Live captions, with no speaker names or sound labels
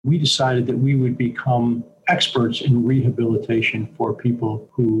we decided that we would become experts in rehabilitation for people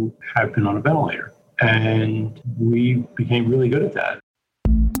who have been on a ventilator. And we became really good at that.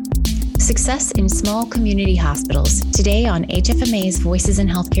 Success in small community hospitals. Today on HFMA's Voices in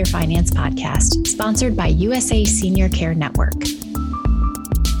Healthcare Finance podcast, sponsored by USA Senior Care Network.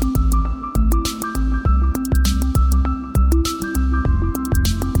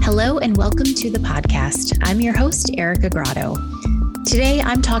 Hello and welcome to the podcast. I'm your host, Erica Grotto. Today,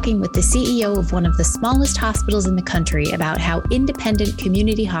 I'm talking with the CEO of one of the smallest hospitals in the country about how independent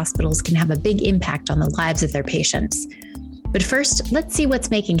community hospitals can have a big impact on the lives of their patients. But first, let's see what's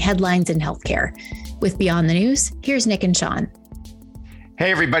making headlines in healthcare. With Beyond the News, here's Nick and Sean.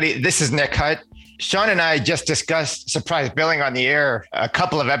 Hey, everybody. This is Nick Hutt. Sean and I just discussed surprise billing on the air a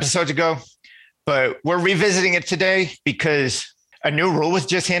couple of episodes ago, but we're revisiting it today because a new rule was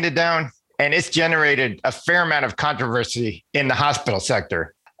just handed down, and it's generated a fair amount of controversy in the hospital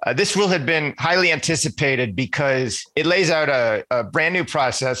sector. This rule had been highly anticipated because it lays out a brand new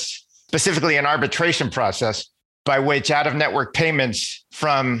process, specifically an arbitration process, by which out-of-network payments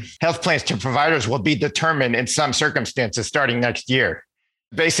from health plans to providers will be determined in some circumstances starting next year.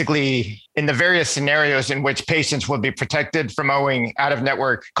 Basically, in the various scenarios in which patients will be protected from owing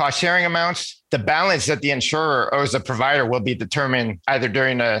out-of-network cost-sharing amounts, the balance that the insurer owes the provider will be determined either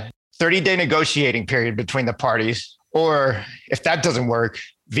during a 30-day negotiating period between the parties, or if that doesn't work,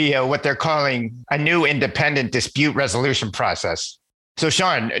 via what they're calling a new independent dispute resolution process. So,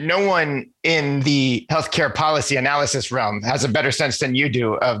 Sean, no one in the healthcare policy analysis realm has a better sense than you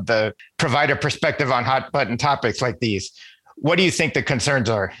do of the provider perspective on hot button topics like these. What do you think the concerns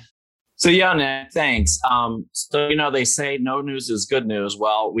are? So, yeah, Nick, thanks. They say no news is good news.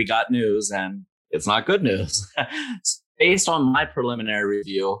 Well, we got news and it's not good news. Based on my preliminary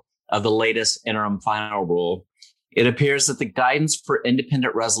review of the latest interim final rule, it appears that the guidance for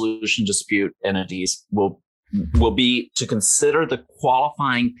independent resolution dispute entities will be to consider the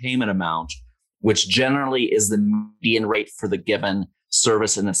qualifying payment amount, which generally is the median rate for the given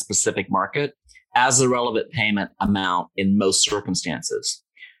service in a specific market, as the relevant payment amount in most circumstances.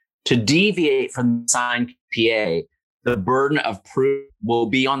 To deviate from the assigned PA, the burden of proof will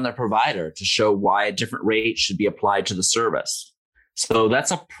be on the provider to show why a different rate should be applied to the service. So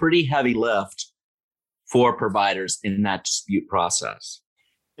that's a pretty heavy lift for providers in that dispute process.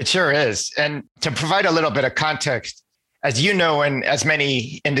 It sure is. And to provide a little bit of context, as you know, and as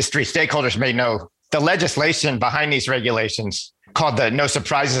many industry stakeholders may know, the legislation behind these regulations, called the No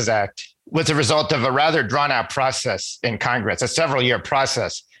Surprises Act, was a result of a rather drawn out process in Congress, a several year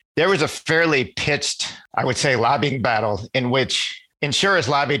process. There was a fairly pitched, I would say, lobbying battle in which insurers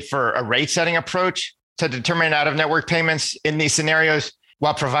lobbied for a rate setting approach to determine out-of-network payments in these scenarios,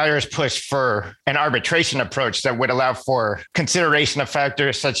 while providers pushed for an arbitration approach that would allow for consideration of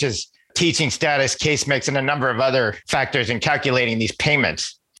factors such as teaching status, case mix, and a number of other factors in calculating these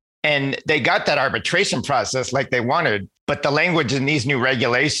payments. And they got that arbitration process like they wanted, but the language in these new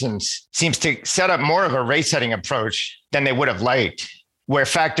regulations seems to set up more of a rate setting approach than they would have liked, where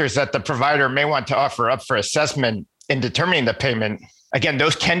factors that the provider may want to offer up for assessment in determining the payment, again,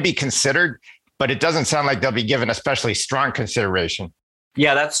 those can be considered, but it doesn't sound like they'll be given especially strong consideration.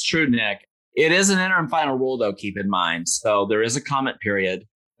 Yeah, that's true, Nick. It is an interim final rule, though, keep in mind. So there is a comment period.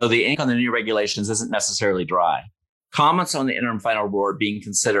 So the ink on the new regulations isn't necessarily dry. Comments on the interim final rule are being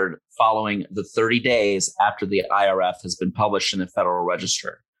considered following the 30 days after the IRF has been published in the Federal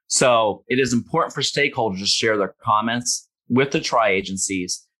Register. So it is important for stakeholders to share their comments with the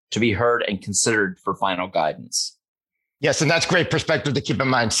tri-agencies to be heard and considered for final guidance. Yes, and that's great perspective to keep in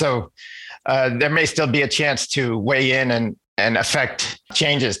mind. So there may still be a chance to weigh in and affect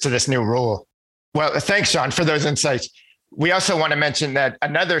changes to this new rule. Well, thanks, Sean, for those insights. We also want to mention that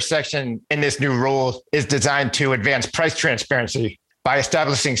another section in this new rule is designed to advance price transparency by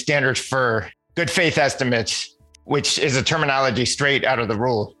establishing standards for good faith estimates, which is a terminology straight out of the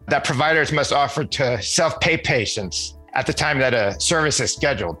rule, that providers must offer to self-pay patients at the time that a service is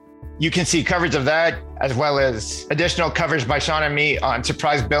scheduled. You can see coverage of that, as well as additional coverage by Sean and me on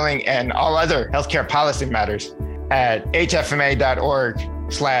surprise billing and all other healthcare policy matters at hfma.org/news.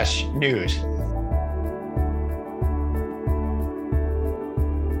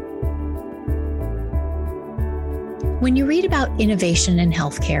 When you read about innovation in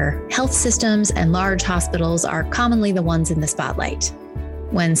healthcare, health systems and large hospitals are commonly the ones in the spotlight.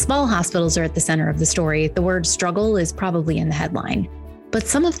 When small hospitals are at the center of the story, the word struggle is probably in the headline. But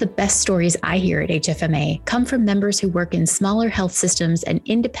some of the best stories I hear at HFMA come from members who work in smaller health systems and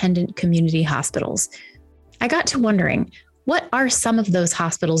independent community hospitals. I got to wondering, what are some of those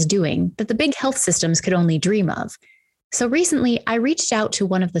hospitals doing that the big health systems could only dream of? So recently, I reached out to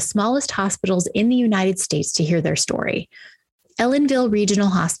one of the smallest hospitals in the United States to hear their story. Ellenville Regional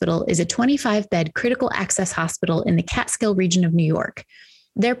Hospital is a 25-bed critical access hospital in the Catskill region of New York.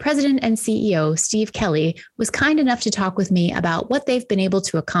 Their president and CEO, Steve Kelly, was kind enough to talk with me about what they've been able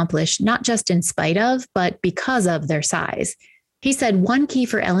to accomplish, not just in spite of, but because of their size. He said one key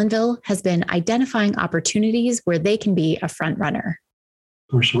for Ellenville has been identifying opportunities where they can be a front runner.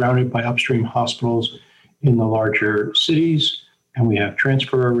 We're surrounded by upstream hospitals in the larger cities, and we have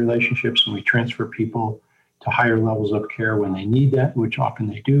transfer relationships, and we transfer people to higher levels of care when they need that, which often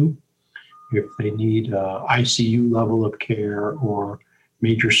they do. If they need ICU level of care or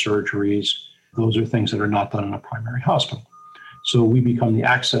major surgeries, those are things that are not done in a primary hospital. So we become the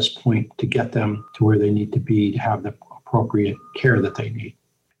access point to get them to where they need to be to have the appropriate care that they need.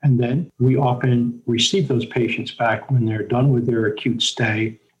 And then we often receive those patients back when they're done with their acute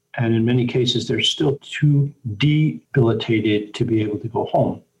stay. And in many cases, they're still too debilitated to be able to go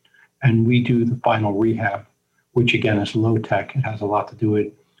home. And we do the final rehab, which again is low tech. It has a lot to do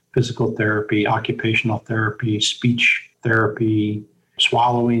with physical therapy, occupational therapy, speech therapy,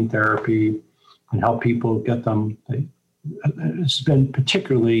 swallowing therapy, and help people get them. It's been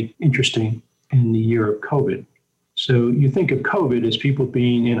particularly interesting in the year of COVID. So you think of COVID as people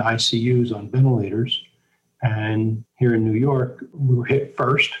being in ICUs on ventilators. And here in New York, we were hit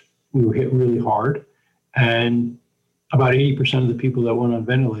first. We were hit really hard. And about 80% of the people that went on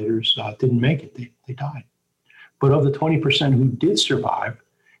ventilators didn't make it. They died. But of the 20% who did survive,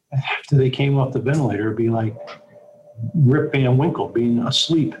 after they came off the ventilator, it'd be like Rip Van Winkle being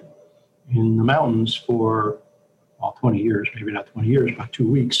asleep in the mountains for 20 years, maybe not 20 years, but 2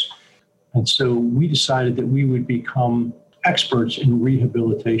 weeks. And so we decided that we would become experts in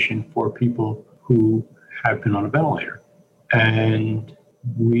rehabilitation for people who have been on a ventilator. And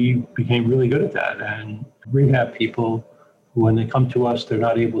we became really good at that. And rehab people, when they come to us, they're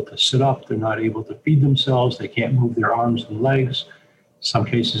not able to sit up, they're not able to feed themselves, they can't move their arms and legs. In some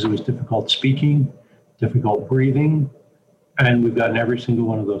cases, it was difficult speaking, difficult breathing, and we've gotten every single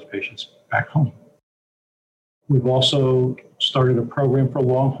one of those patients back home. We've also started a program for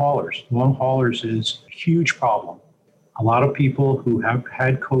long haulers. Long haulers is a huge problem. A lot of people who have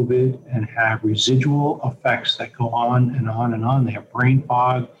had COVID and have residual effects that go on and on and on. They have brain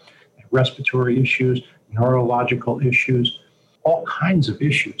fog, they have respiratory issues, neurological issues, all kinds of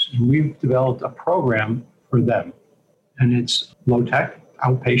issues. And we've developed a program for them. And it's low tech,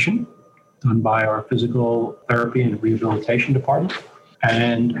 outpatient, done by our physical therapy and rehabilitation department.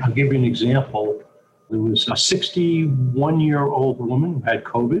 And I'll give you an example. There was a 61-year-old woman who had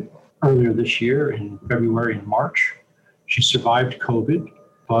COVID earlier this year in February and March. She survived COVID,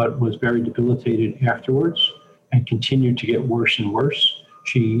 but was very debilitated afterwards and continued to get worse and worse.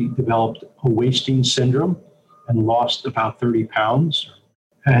 She developed a wasting syndrome and lost about 30 pounds.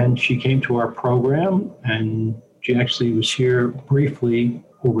 And she came to our program, and she actually was here briefly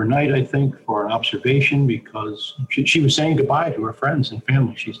overnight, I think, for an observation because she was saying goodbye to her friends and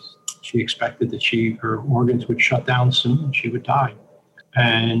family. She expected that her organs would shut down soon and she would die.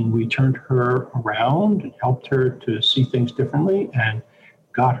 And we turned her around and helped her to see things differently and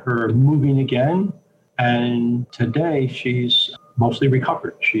got her moving again. And today she's mostly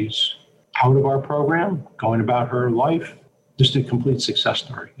recovered. She's out of our program, going about her life. Just a complete success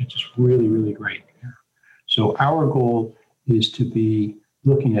story. It's just really, really great. So our goal is to be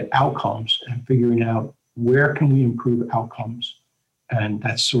looking at outcomes and figuring out where can we improve outcomes. And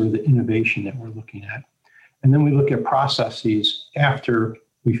that's sort of the innovation that we're looking at. And then we look at processes after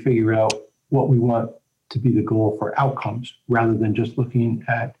we figure out what we want to be the goal for outcomes rather than just looking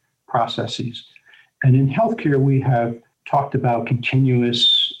at processes. And in healthcare, we have talked about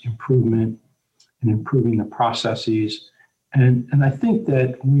continuous improvement and improving the processes. And I think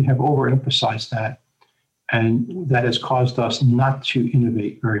that we have overemphasized that. And that has caused us not to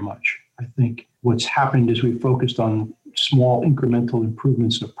innovate very much. I think what's happened is we've focused on small incremental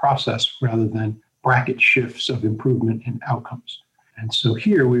improvements of process rather than bracket shifts of improvement in outcomes. And so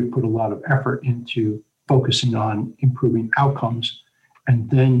here we've put a lot of effort into focusing on improving outcomes and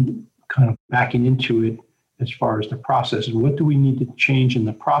then kind of backing into it as far as the process. And what do we need to change in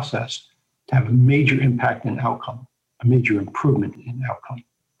the process to have a major impact in outcome, a major improvement in outcome?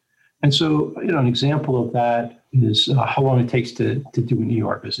 And so, an example of that is how long it takes to do an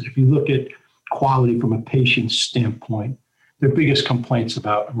ER visit. If you look at quality from a patient's standpoint, their biggest complaints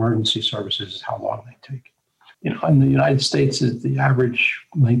about emergency services is how long they take. In the United States, the average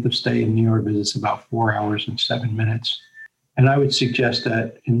length of stay in ER visits is about 4 hours and 7 minutes. And I would suggest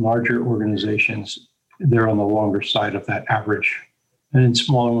that in larger organizations, they're on the longer side of that average. And in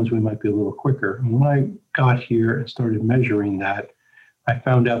smaller ones, we might be a little quicker. And when I got here and started measuring that, I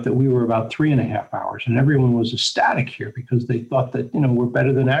found out that we were about 3.5 hours, and everyone was ecstatic here because they thought that, we're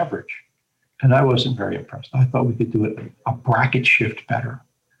better than average. And I wasn't very impressed. I thought we could do it a bracket shift better.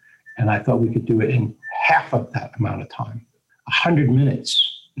 And I thought we could do it in half of that amount of time, 100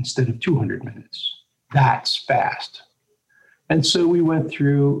 minutes instead of 200 minutes. That's fast. And so we went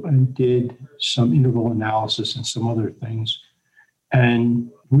through and did some interval analysis and some other things.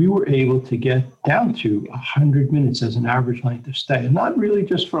 And we were able to get down to 100 minutes as an average length of stay. And not really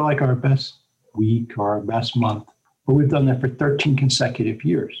just for like our best week or our best month, but we've done that for 13 consecutive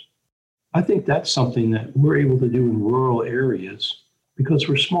years. I think that's something that we're able to do in rural areas because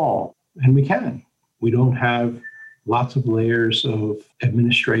we're small and we can. We don't have lots of layers of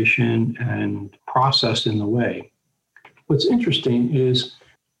administration and process in the way. What's interesting is,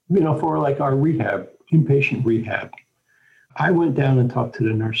 for like our rehab, inpatient rehab, I went down and talked to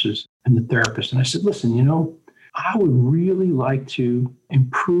the nurses and the therapist, and I said, listen, I would really like to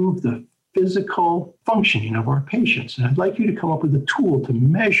improve the physical functioning of our patients. And I'd like you to come up with a tool to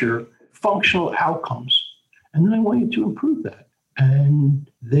measure functional outcomes. And then I want you to improve that. And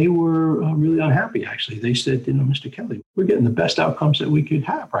they were really unhappy, actually. They said, Mr. Kelly, we're getting the best outcomes that we could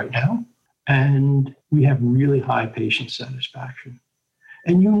have right now. And we have really high patient satisfaction.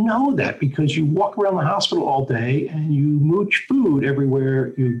 And you know that because you walk around the hospital all day and you mooch food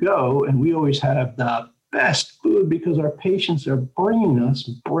everywhere you go. And we always have the best food because our patients are bringing us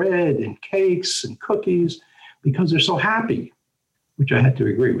bread and cakes and cookies because they're so happy, which I had to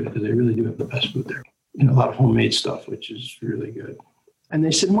agree with because they really do have the best food there. A lot of homemade stuff, which is really good. And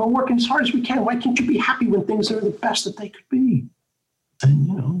they said, well, we're working as hard as we can. Why can't you be happy when things are the best that they could be?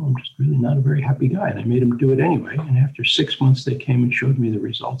 And, I'm just really not a very happy guy. And I made them do it anyway. And after 6 months, they came and showed me the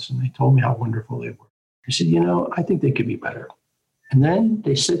results and they told me how wonderful they were. I said, I think they could be better. And then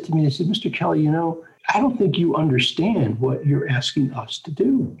they said to me, Mr. Kelly, I don't think you understand what you're asking us to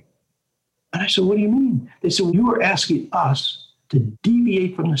do. And I said, what do you mean? They said, well, you are asking us to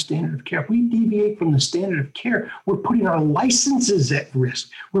deviate from the standard of care. If we deviate from the standard of care, we're putting our licenses at risk.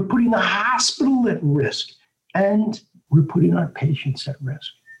 We're putting the hospital at risk. And we're putting our patients at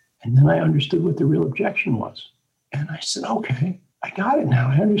risk. And then I understood what the real objection was. And I said, okay, I got it now.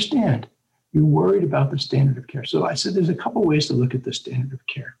 I understand. You're worried about the standard of care. So I said, there's a couple ways to look at the standard of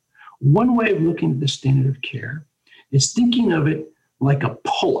care. One way of looking at the standard of care is thinking of it like a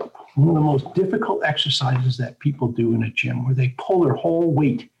pull-up, one of the most difficult exercises that people do in a gym, where they pull their whole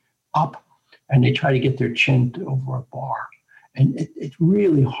weight up and they try to get their chin over a bar. And it's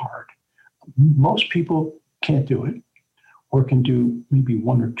really hard. Most people can't do it, or can do maybe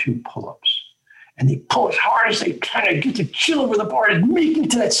 1 or 2 pull-ups. And they pull as hard as they can to get the chin over the bar and make it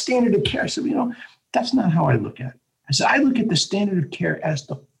to that standard of care. So, that's not how I look at it. I said, I look at the standard of care as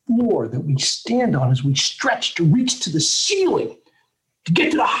the floor that we stand on as we stretch to reach to the ceiling to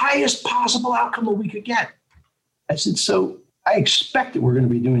get to the highest possible outcome that we could get. I said, so I expect that we're going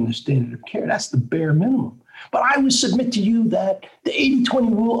to be doing the standard of care. That's the bare minimum. But I would submit to you that the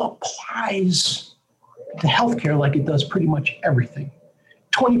 80-20 rule applies to healthcare like it does pretty much everything.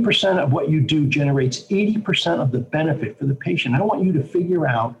 20% of what you do generates 80% of the benefit for the patient. I want you to figure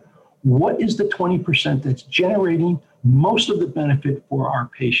out what is the 20% that's generating most of the benefit for our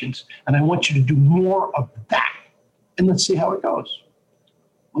patients. And I want you to do more of that. And let's see how it goes.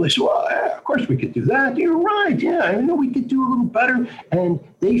 Well, they said, well, yeah, of course we could do that. You're right. Yeah, we could do a little better. And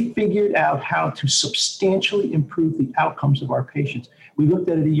they figured out how to substantially improve the outcomes of our patients. We looked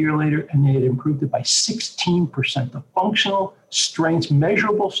at it a year later, and they had improved it by 16%, the functional strengths,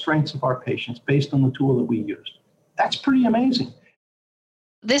 measurable strengths of our patients based on the tool that we used. That's pretty amazing.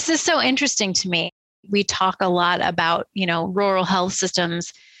 This is so interesting to me. We talk a lot about, rural health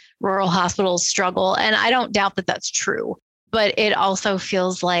systems, rural hospitals struggle, and I don't doubt that that's true. But it also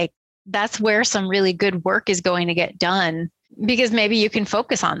feels like that's where some really good work is going to get done, because maybe you can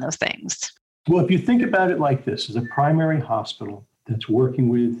focus on those things. Well, if you think about it like this, as a primary hospital that's working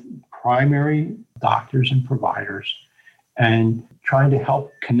with primary doctors and providers and trying to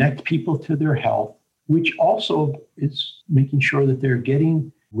help connect people to their health, which also is making sure that they're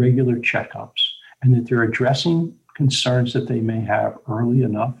getting regular checkups and that they're addressing concerns that they may have early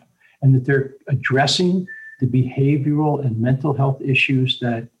enough, and that they're addressing the behavioral and mental health issues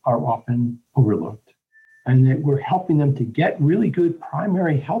that are often overlooked, and that we're helping them to get really good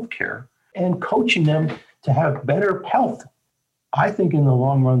primary health care and coaching them to have better health. I think in the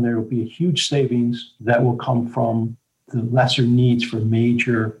long run, there will be a huge savings that will come from the lesser needs for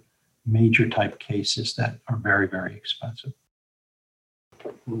major type cases that are very, very expensive.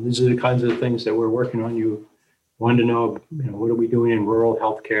 Well, these are the kinds of things that we're working on. You wanted to know, what are we doing in rural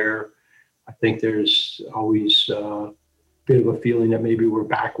healthcare? I think there's always a bit of a feeling that maybe we're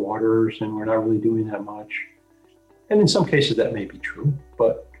backwaters and we're not really doing that much. And in some cases that may be true,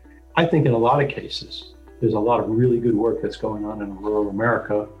 but I think in a lot of cases, there's a lot of really good work that's going on in rural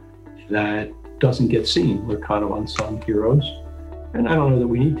America that doesn't get seen. We're kind of unsung heroes. And I don't know that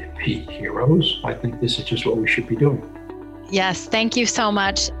we need to be heroes. I think this is just what we should be doing. Yes, thank you so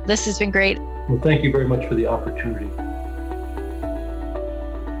much. This has been great. Well, thank you very much for the opportunity.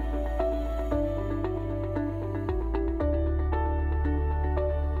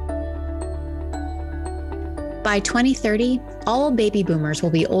 By 2030, all baby boomers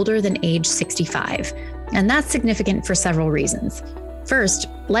will be older than age 65, and that's significant for several reasons. First,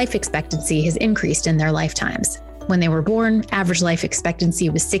 life expectancy has increased in their lifetimes. When they were born, average life expectancy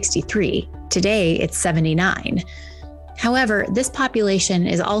was 63. Today, it's 79. However, this population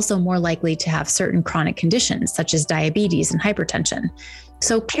is also more likely to have certain chronic conditions, such as diabetes and hypertension.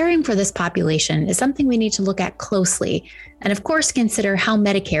 So caring for this population is something we need to look at closely, and of course, consider how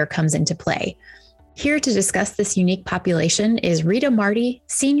Medicare comes into play. Here to discuss this unique population is Rita Marty,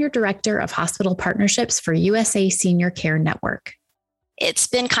 Senior Director of Hospital Partnerships for USA Senior Care Network. It's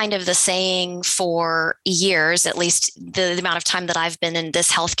been kind of the saying for years, at least the amount of time that I've been in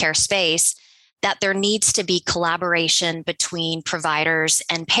this healthcare space, that there needs to be collaboration between providers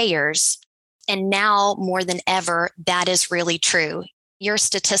and payers. And now more than ever, that is really true. Your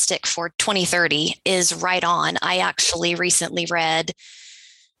statistic for 2030 is right on. I actually recently read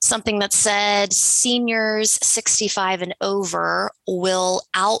something that said seniors 65 and over will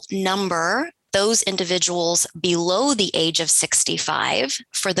outnumber those individuals below the age of 65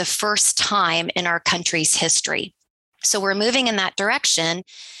 for the first time in our country's history. So we're moving in that direction.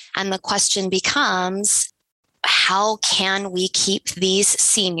 And the question becomes, how can we keep these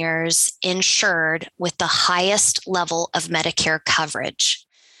seniors insured with the highest level of Medicare coverage?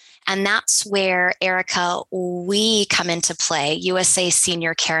 And that's where, Erica, we come into play, USA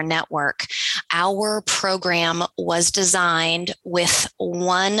Senior Care Network. Our program was designed with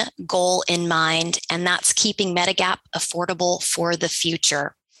one goal in mind, and that's keeping Medigap affordable for the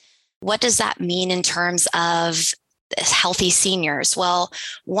future. What does that mean in terms of healthy seniors? Well,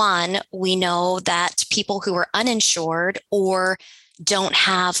 one, we know that people who are uninsured or don't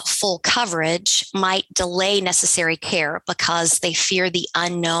have full coverage might delay necessary care because they fear the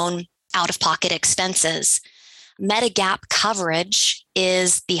unknown out-of-pocket expenses. Medigap coverage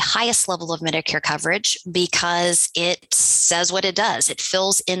is the highest level of Medicare coverage because it says what it does. It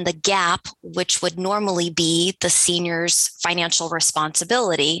fills in the gap, which would normally be the senior's financial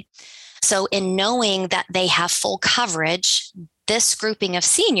responsibility. So in knowing that they have full coverage, this grouping of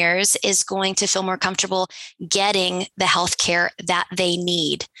seniors is going to feel more comfortable getting the health care that they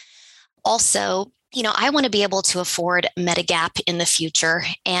need. Also, I want to be able to afford Medigap in the future.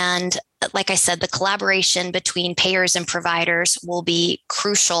 And like I said, the collaboration between payers and providers will be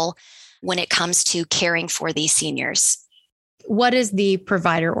crucial when it comes to caring for these seniors. What is the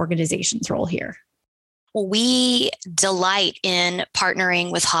provider organization's role here? We delight in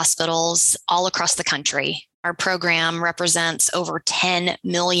partnering with hospitals all across the country. Our program represents over 10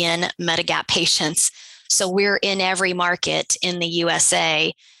 million Medigap patients. So we're in every market in the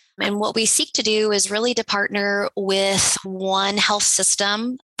USA. And what we seek to do is really to partner with one health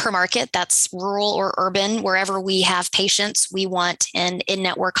system per market, that's rural or urban. Wherever we have patients, we want an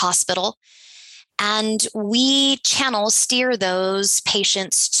in-network hospital. And we steer those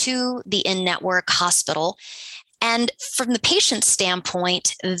patients to the in-network hospital. And from the patient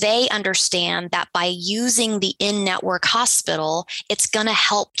standpoint, they understand that by using the in-network hospital, it's going to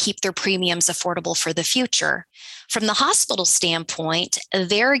help keep their premiums affordable for the future. From the hospital standpoint,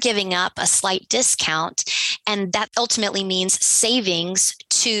 they're giving up a slight discount, and that ultimately means savings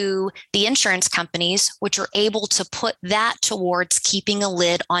to the insurance companies, which are able to put that towards keeping a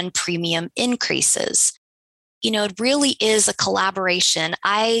lid on premium increases. It really is a collaboration.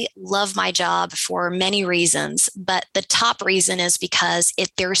 I love my job for many reasons, but the top reason is because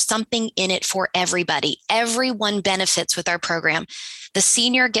there's something in it for everybody. Everyone benefits with our program. The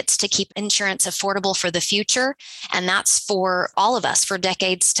senior gets to keep insurance affordable for the future, and that's for all of us for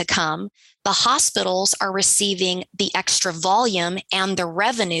decades to come. The hospitals are receiving the extra volume and the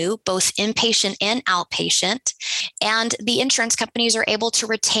revenue, both inpatient and outpatient, and the insurance companies are able to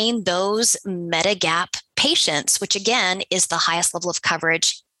retain those Medigap patients, which again is the highest level of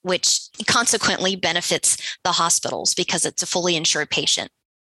coverage, which consequently benefits the hospitals because it's a fully insured patient.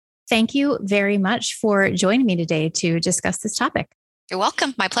 Thank you very much for joining me today to discuss this topic. You're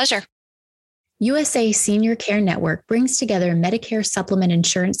welcome. My pleasure. USA Senior Care Network brings together Medicare supplement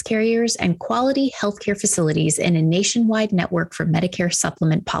insurance carriers and quality healthcare facilities in a nationwide network for Medicare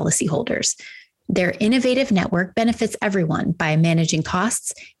supplement policyholders. Their innovative network benefits everyone by managing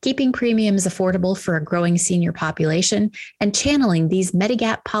costs, keeping premiums affordable for a growing senior population, and channeling these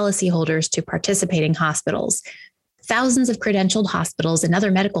Medigap policyholders to participating hospitals. Thousands of credentialed hospitals and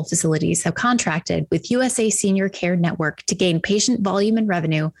other medical facilities have contracted with USA Senior Care Network to gain patient volume and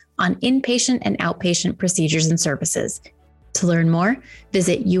revenue on inpatient and outpatient procedures and services. To learn more,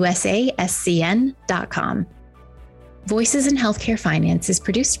 visit usascn.com. Voices in Healthcare Finance is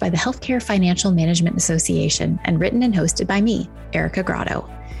produced by the Healthcare Financial Management Association and written and hosted by me, Erica Grotto.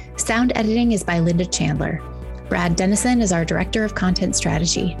 Sound editing is by Linda Chandler. Brad Dennison is our Director of Content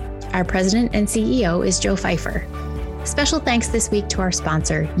Strategy. Our President and CEO is Joe Pfeiffer. Special thanks this week to our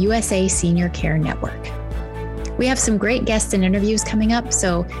sponsor, USA Senior Care Network. We have some great guests and interviews coming up,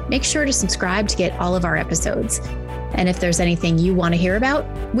 so make sure to subscribe to get all of our episodes. And if there's anything you want to hear about,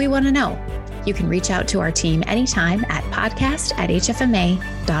 we want to know. You can reach out to our team anytime at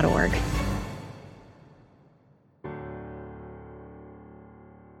podcast@hfma.org.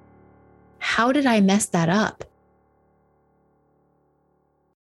 How did I mess that up?